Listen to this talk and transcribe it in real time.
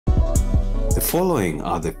The following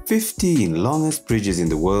are the 15 longest bridges in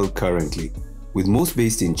the world currently, with most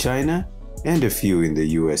based in China and a few in the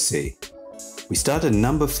USA. We start at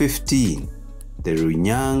number 15, the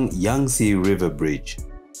RUNYANG Yangtze River Bridge.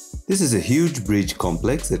 This is a huge bridge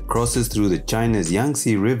complex that crosses through the China's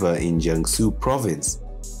Yangtze River in Jiangsu province.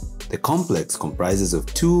 The complex comprises of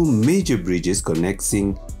two major bridges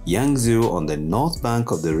connecting Yangzhou on the north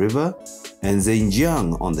bank of the river and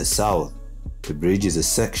Zhejiang on the south. The bridge is a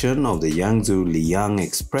section of the Yangzhou-Liang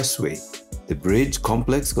Expressway. The bridge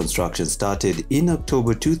complex construction started in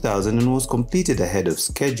October 2000 and was completed ahead of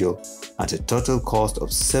schedule at a total cost of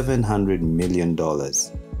 $700 million.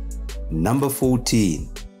 Number 14.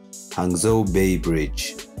 Hangzhou Bay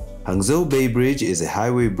Bridge. Hangzhou Bay Bridge is a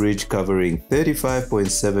highway bridge covering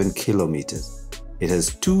 35.7 kilometers. It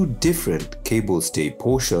has two different cable stay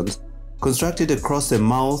portions constructed across the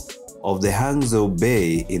mouth of the Hangzhou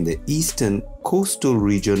Bay in the eastern coastal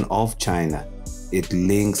region of China. It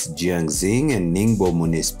links Jiangxing and Ningbo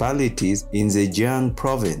municipalities in Zhejiang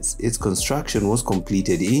province. Its construction was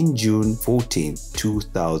completed in June 14,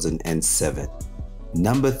 2007.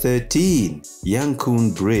 Number 13.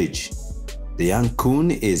 YANGCUN Bridge. The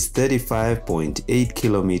YANGCUN is 35.8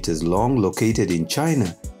 kilometers long, located in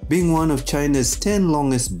China, being one of China's 10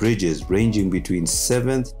 longest bridges, ranging between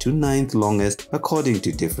 7th to 9th longest according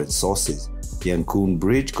to different sources. YANGCUN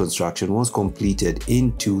Bridge construction was completed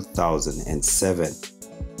in 2007.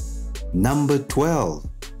 Number 12.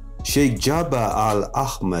 Sheikh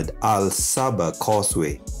AL-AHMAD AL-SABAH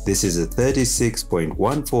Causeway. This is a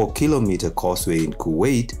 36.14 kilometer causeway in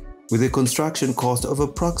Kuwait with a construction cost of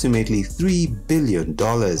approximately $3 billion.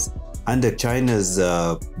 Under China's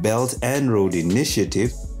Belt and Road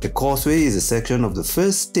Initiative, the causeway is a section of the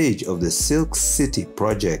first stage of the Silk City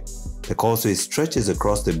project. The causeway stretches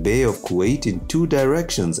across the Bay of Kuwait in two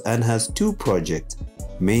directions and has two projects: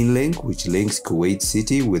 Main Link, which links Kuwait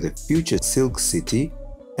City with the future Silk City,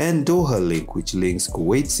 and Doha Link, which links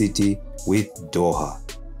Kuwait City with Doha.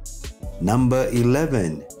 Number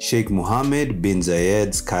 11. Sheikh Mohammed bin Zayed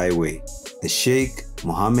Skyway. The Sheikh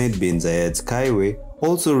Mohammed bin Zayed Skyway,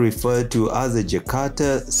 also referred to as the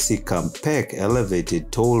Jakarta-Cikampek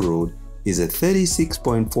Elevated Toll Road, is a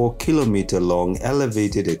 36.4 kilometer long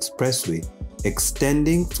elevated expressway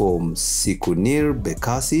extending from Sikunir,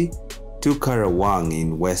 Bekasi to Karawang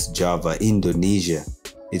in West Java, Indonesia.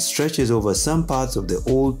 It stretches over some parts of the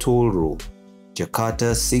old toll road,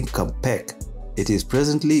 Jakarta-Cikampek. It is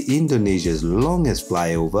presently Indonesia's longest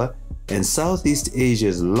flyover and Southeast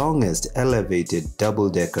Asia's longest elevated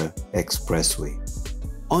double-decker expressway.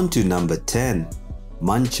 On to number 10.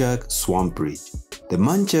 MANCHAC Swamp Bridge. The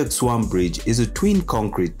MANCHAC Swamp Bridge is a twin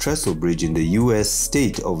concrete trestle bridge in the US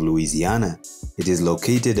state of Louisiana. It is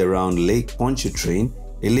located around Lake Pontchartrain,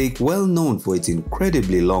 a lake well known for its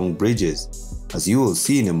incredibly long bridges. As you will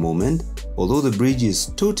see in a moment, although the bridge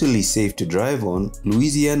is totally safe to drive on,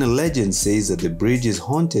 Louisiana legend says that the bridge is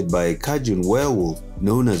haunted by a Cajun werewolf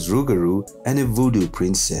known as Rougarou and a voodoo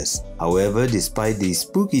princess. However, despite these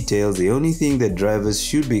spooky tales, the only thing that drivers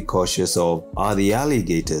should be cautious of are the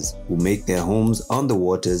alligators who make their homes on the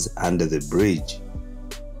waters under the bridge.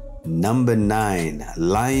 Number 9.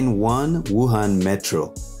 Line 1 Wuhan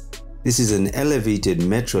Metro. This is an elevated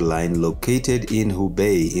metro line located in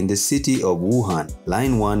Hubei in the city of Wuhan.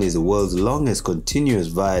 Line 1 is the world's longest continuous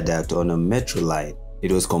viaduct on a metro line.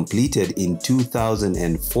 It was completed in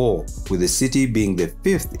 2004, with the city being the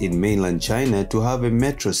 5th in mainland China to have a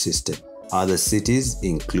metro system. Other cities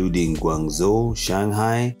including Guangzhou,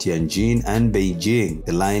 Shanghai, Tianjin and Beijing.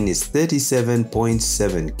 The line is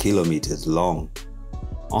 37.7 kilometers long.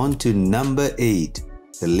 On to number 8,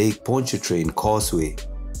 the Lake Pontchartrain Causeway.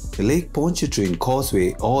 The Lake Pontchartrain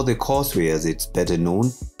Causeway, or the Causeway as it's better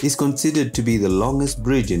known, is considered to be the longest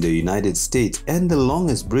bridge in the United States and the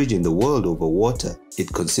longest bridge in the world over water.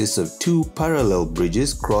 It consists of two parallel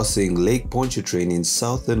bridges crossing Lake Pontchartrain in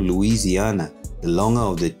southern Louisiana. The longer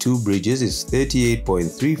of the two bridges is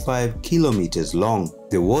 38.35 kilometers long.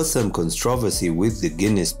 There was some controversy with the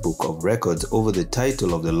Guinness Book of Records over the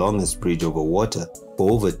title of the longest bridge over water. For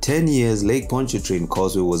over 10 years, Lake Pontchartrain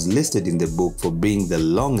Causeway was listed in the book for being the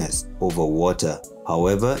longest over water.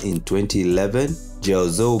 However, in 2011,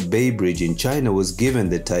 Jiaozhou Bay Bridge in China was given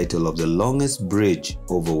the title of the longest bridge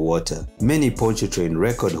over water. Many Pontchartrain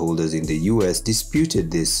record holders in the US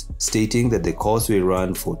disputed this, stating that the causeway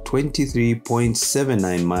ran for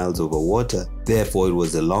 23.79 miles over water, therefore it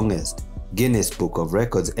was the longest. Guinness Book of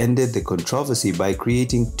Records ended the controversy by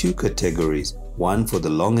creating two categories, one for the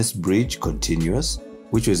longest bridge continuous,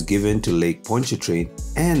 which was given to Lake Pontchartrain,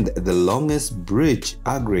 and the longest bridge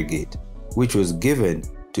aggregate, which was given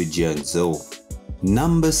to Jiangzhou.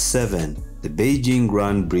 Number 7. The Beijing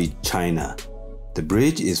Grand Bridge, China. The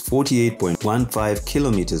bridge is 48.15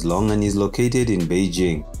 kilometers long and is located in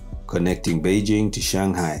Beijing, connecting Beijing to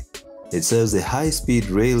Shanghai. It serves the high-speed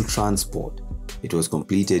rail transport. It was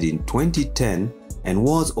completed in 2010 and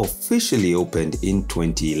was officially opened in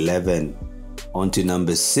 2011. On to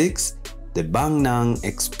number 6, the Bangnang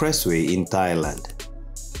Expressway in Thailand.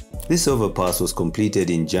 This overpass was completed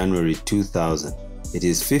in January 2000. It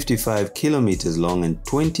is 55 kilometers long and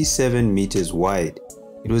 27 meters wide.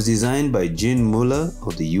 It was designed by Jin Muller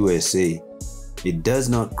of the USA. It does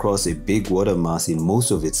not cross a big water mass in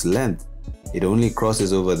most of its length. It only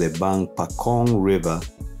crosses over the Bang Pakong River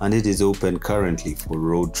and it is open currently for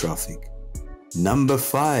road traffic. Number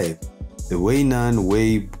 5. The Weinan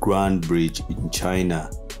Wei Grand Bridge in China.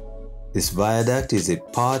 This viaduct is a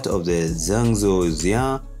part of the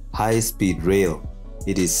Zhangzhou high-speed rail.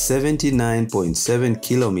 It is 79.7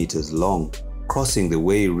 kilometers long, crossing the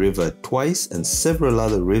Wei River twice and several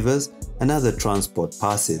other rivers and other transport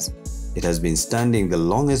passes. It has been standing the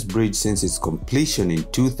longest bridge since its completion in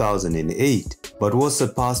 2008, but was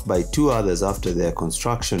surpassed by 2 others after their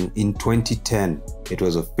construction in 2010. It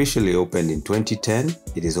was officially opened in 2010.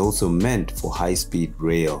 It is also meant for high-speed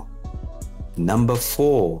rail. Number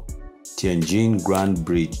 4. Tianjin Grand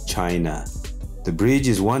Bridge, China. The bridge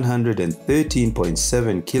is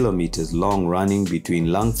 113.7 kilometers long, running between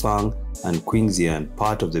Langfang and Qingxian,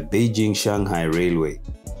 part of the Beijing-Shanghai Railway.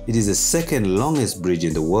 It is the second longest bridge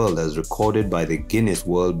in the world as recorded by the Guinness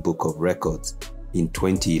World Book of Records in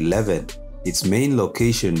 2011. Its main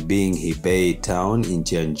location being Hebei town in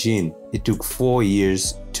Tianjin, it took 4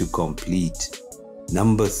 years to complete.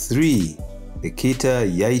 Number 3. The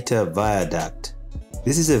Kita-Yaita Viaduct.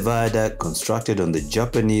 This is a viaduct constructed on the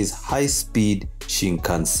Japanese high-speed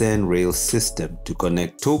Shinkansen rail system to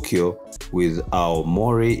connect Tokyo with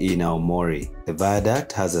Aomori in Aomori. The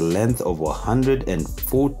viaduct has a length of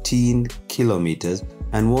 114 kilometers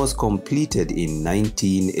and was completed in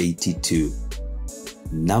 1982.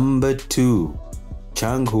 Number 2.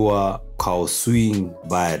 Changhua Causeway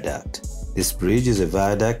Viaduct. This bridge is a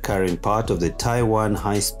viaduct carrying part of the Taiwan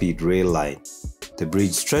high-speed rail line. The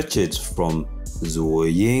bridge stretches from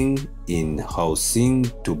Zhuoying in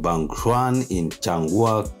Haoxing to Bangchuan in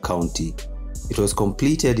Changhua County. It was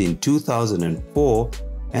completed in 2004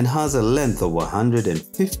 and has a length of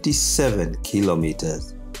 157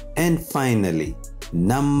 kilometers. And finally,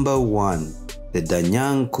 number 1. The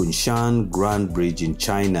DANYANG-KUNSHAN Grand Bridge in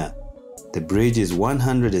China. The bridge is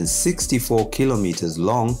 164 kilometers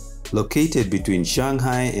long, located between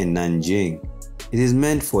Shanghai and Nanjing. It is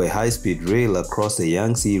meant for a high-speed rail across the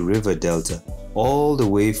Yangtze River Delta, all the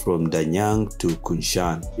way from Danyang to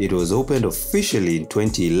Kunshan. It was opened officially in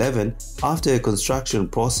 2011 after a construction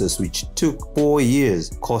process which took 4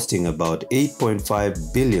 years, costing about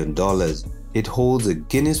 $8.5 billion. It holds a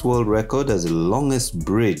Guinness World Record as the longest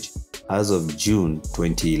bridge as of June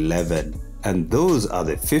 2011. And those are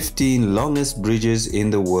the 15 longest bridges in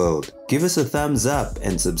the world. Give us a thumbs up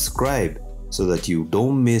and subscribe so that you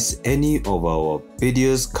don't miss any of our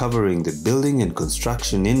videos covering the building and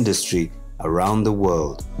construction industry around the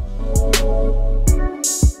world.